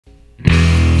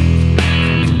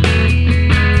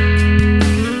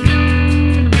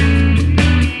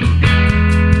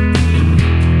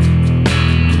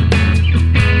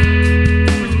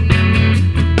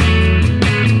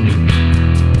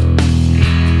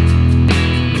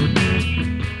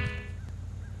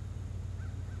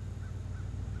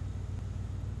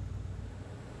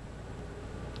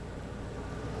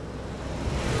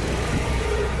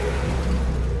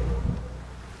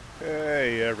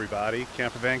everybody,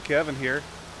 Campervan Kevin here.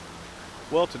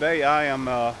 Well, today I am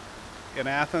in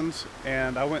Athens,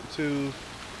 and I went to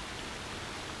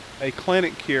a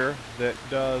clinic here that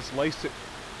does Lasik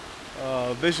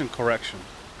vision correction,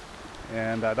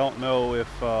 and I don't know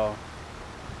if I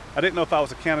didn't know if I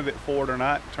was a candidate for it or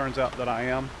not. Turns out that I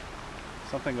am.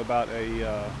 Something about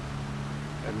a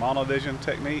monovision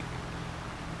technique,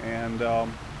 and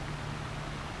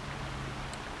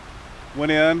went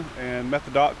in and met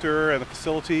the doctor and the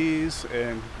facilities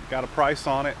and got a price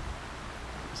on it.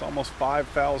 It's almost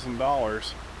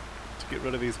 $5,000 to get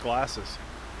rid of these glasses.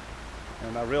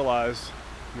 And I realized,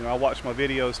 I watch my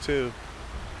videos too,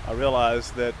 I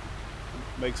realized that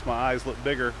it makes my eyes look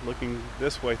bigger looking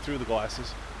this way through the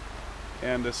glasses.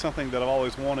 And it's something that I've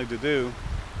always wanted to do.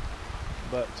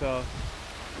 But isn't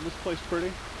this place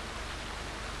pretty?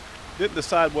 Didn't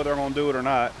decide whether I'm going to do it or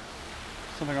not.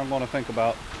 Something I'm going to think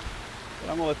about. But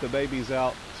I'm going to let the babies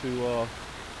out to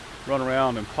run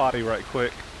around and potty right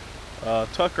quick.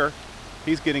 Tucker,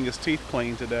 he's getting his teeth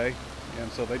cleaned today,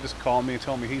 and so they just called me and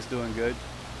told me he's doing good.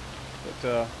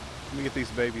 But let me get these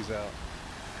babies out.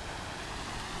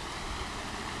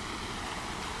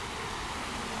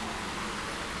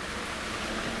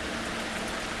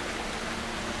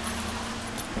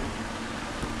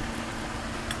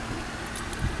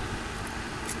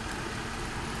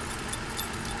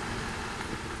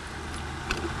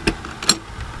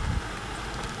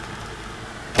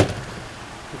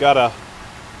 Got a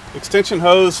extension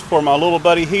hose for my little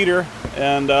buddy Heater,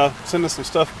 and sending some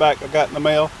stuff back I got in the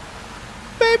mail.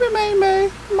 Baby May May,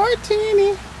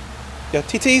 Martini. Got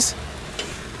TTs?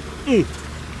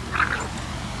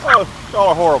 Oh, y'all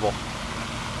are horrible.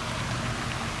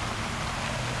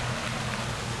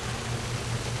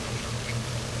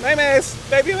 May May's,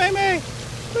 baby May May.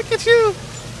 Look at you.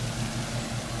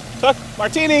 Tuck,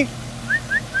 Martini.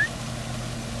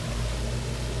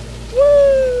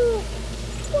 Woo!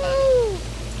 Woo!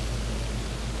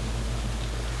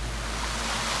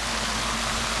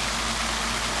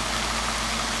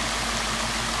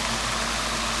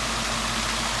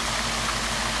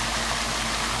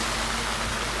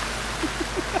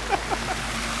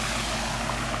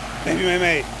 Baby, May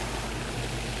May.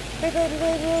 Hey, baby,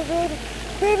 baby, baby, baby,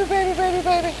 baby, baby, baby,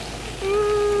 baby.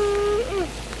 Ooh.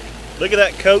 Look at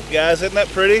that coat, guys. Isn't that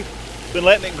pretty? Been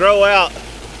letting it grow out.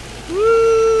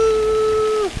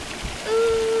 Woo!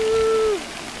 Ooh.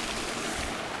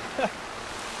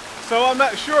 So I'm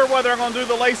not sure whether I'm going to do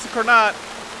the Lasik or not.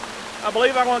 I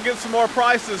believe I'm going to get some more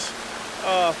prices.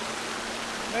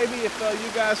 Maybe if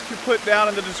you guys could put down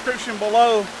in the description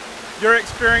below your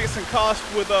experience and cost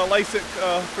with Lasik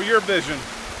for your vision.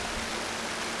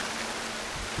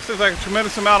 It seems like a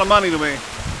tremendous amount of money to me.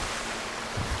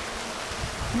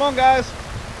 Come on, guys,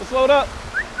 let's load up.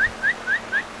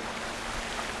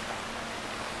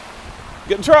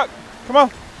 Get in the truck. Come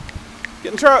on.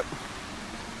 Get in the truck.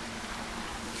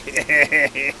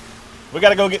 We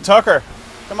gotta go get Tucker.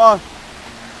 Come on.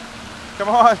 Come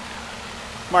on.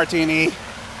 Martini.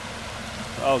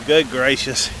 Oh, good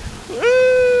gracious.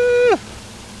 Woo!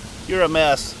 You're a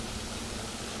mess.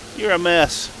 You're a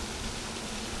mess.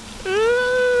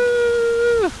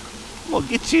 Ooh. I'm gonna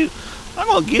get you. I'm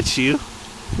gonna get you.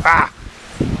 Ah!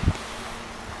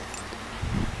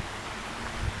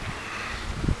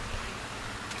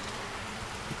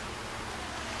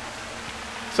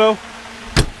 So,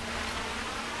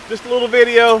 just a little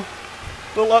video,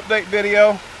 little update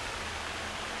video.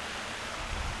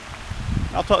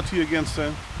 I'll talk to you again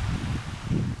soon.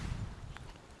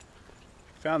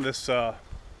 Found this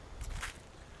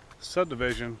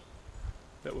subdivision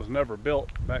that was never built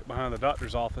back behind the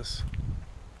doctor's office.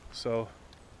 So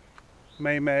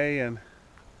May May and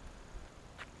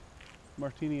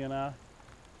Martini and I,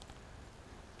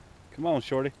 come on,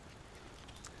 shorty.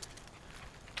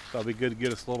 That'll be good to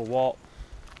get us a little walk.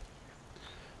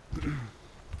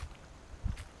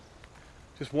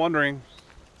 Just wondering,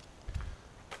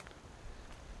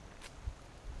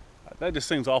 that just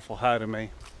seems awful high to me.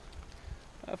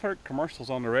 I've heard commercials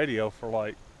on the radio for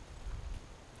like,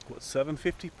 what,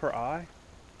 $7.50 per eye?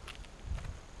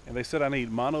 And they said I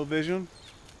need monovision.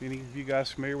 Any of you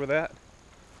guys familiar with that?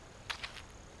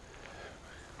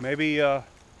 Maybe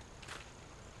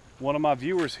one of my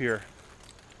viewers here,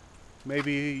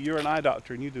 maybe you're an eye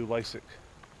doctor and you do Lasik.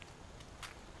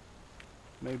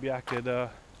 Maybe I could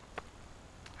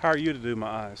hire you to do my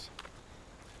eyes.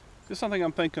 Just something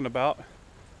I'm thinking about.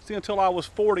 See, until I was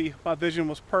 40, my vision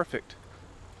was perfect.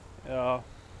 At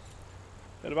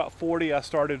about 40, I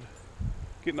started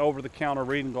getting over-the-counter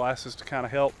reading glasses to kind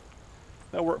of help.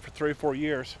 That worked for 3 or 4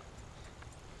 years.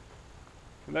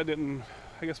 And that didn't,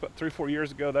 I guess about 3 or 4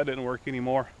 years ago, that didn't work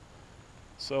anymore.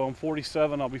 So I'm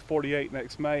 47, I'll be 48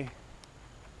 next May.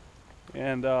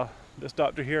 And this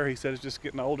doctor here, he said it's just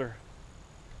getting older.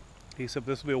 He said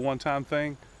this will be a one-time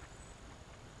thing.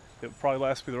 It will probably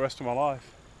last me the rest of my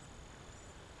life.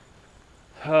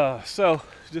 So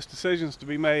just decisions to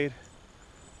be made.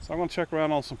 So I'm going to check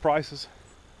around on some prices.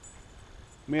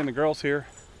 Me and the girls here,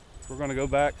 we're going to go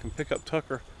back and pick up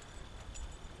Tucker.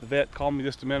 The vet called me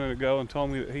just a minute ago and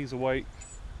told me that he's awake.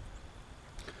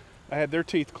 I had their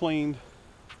teeth cleaned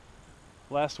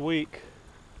last week.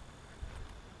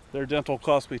 Their dental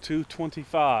cost me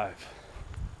 $225.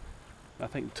 I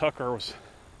think Tucker was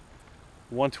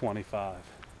 $125.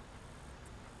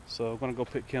 So I'm gonna go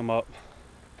pick him up.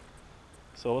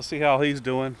 So let's see how he's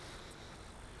doing.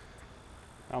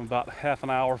 I'm about half an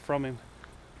hour from him.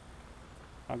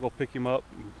 I'll go pick him up.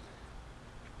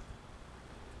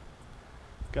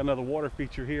 Got another water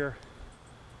feature here.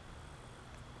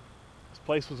 This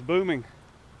place was booming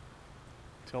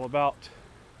till about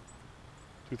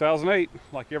 2008,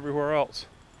 like everywhere else.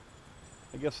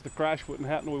 I guess if the crash wouldn't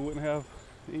happen, we wouldn't have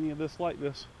any of this like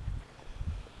this.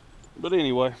 But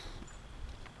anyway,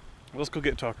 let's go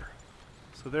get Tucker.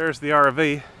 So there's the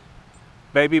RV.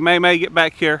 Baby May, get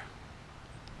back here.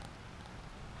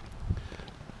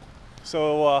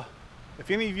 So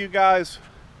if any of you guys,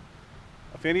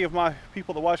 if any of my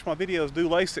people that watch my videos do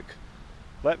LASIK,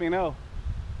 let me know.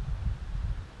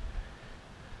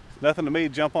 It's nothing to me to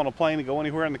jump on a plane and go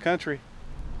anywhere in the country.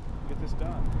 Get this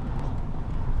done.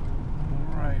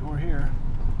 All right, we're here.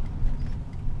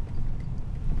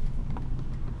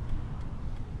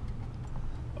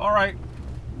 All right,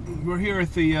 we're here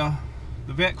at the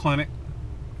vet clinic,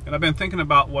 and I've been thinking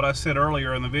about what I said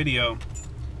earlier in the video.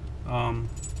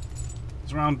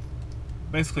 It's around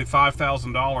basically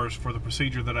 $5,000 for the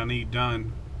procedure that I need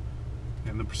done,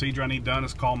 and the procedure I need done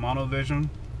is called monovision.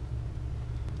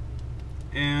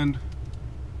 And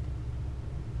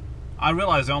I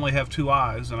realize I only have two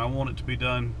eyes, and I want it to be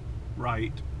done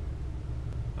right.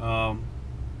 I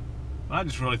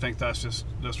just really think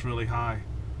that's really high.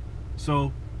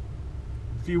 So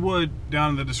if you would,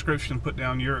 down in the description, put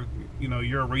down your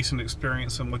recent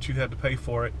experience and what you had to pay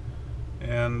for it,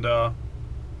 and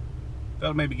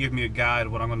that'll maybe give me a guide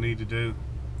of what I'm going to need to do.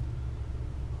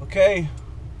 Okay,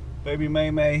 baby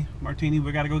May, Martini,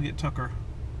 we got to go get Tucker.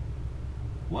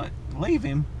 What? Leave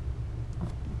him?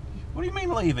 What do you mean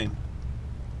leave him?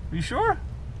 Are you sure?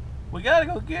 We got to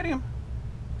go get him.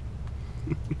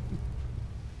 What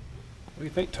do you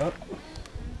think, Tuck?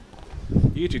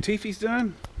 You get your teefies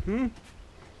done? You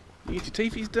get your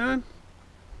teefies done?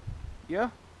 Yeah?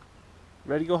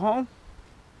 Ready to go home?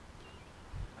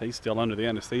 He's still under the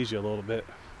anesthesia a little bit.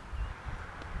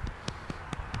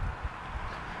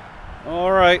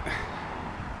 All right.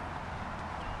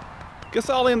 Guess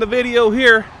I'll end the video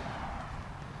here.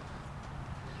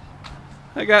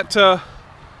 I got a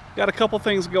couple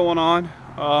things going on.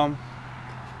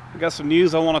 I got some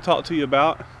news I want to talk to you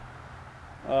about.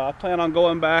 I plan on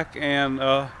going back and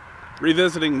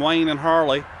revisiting Wayne and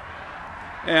Harley,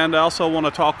 and I also want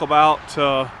to talk about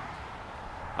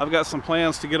I've got some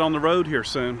plans to get on the road here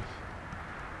soon.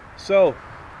 So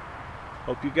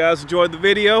hope you guys enjoyed the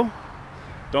video.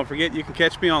 Don't forget, you can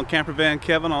catch me on Campervan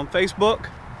Kevin on Facebook,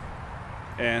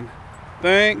 and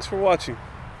thanks for watching.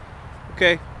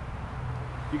 Okay,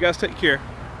 you guys take care.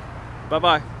 Bye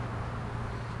bye.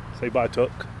 Say bye,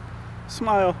 Tuck.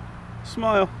 Smile.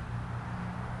 Smile.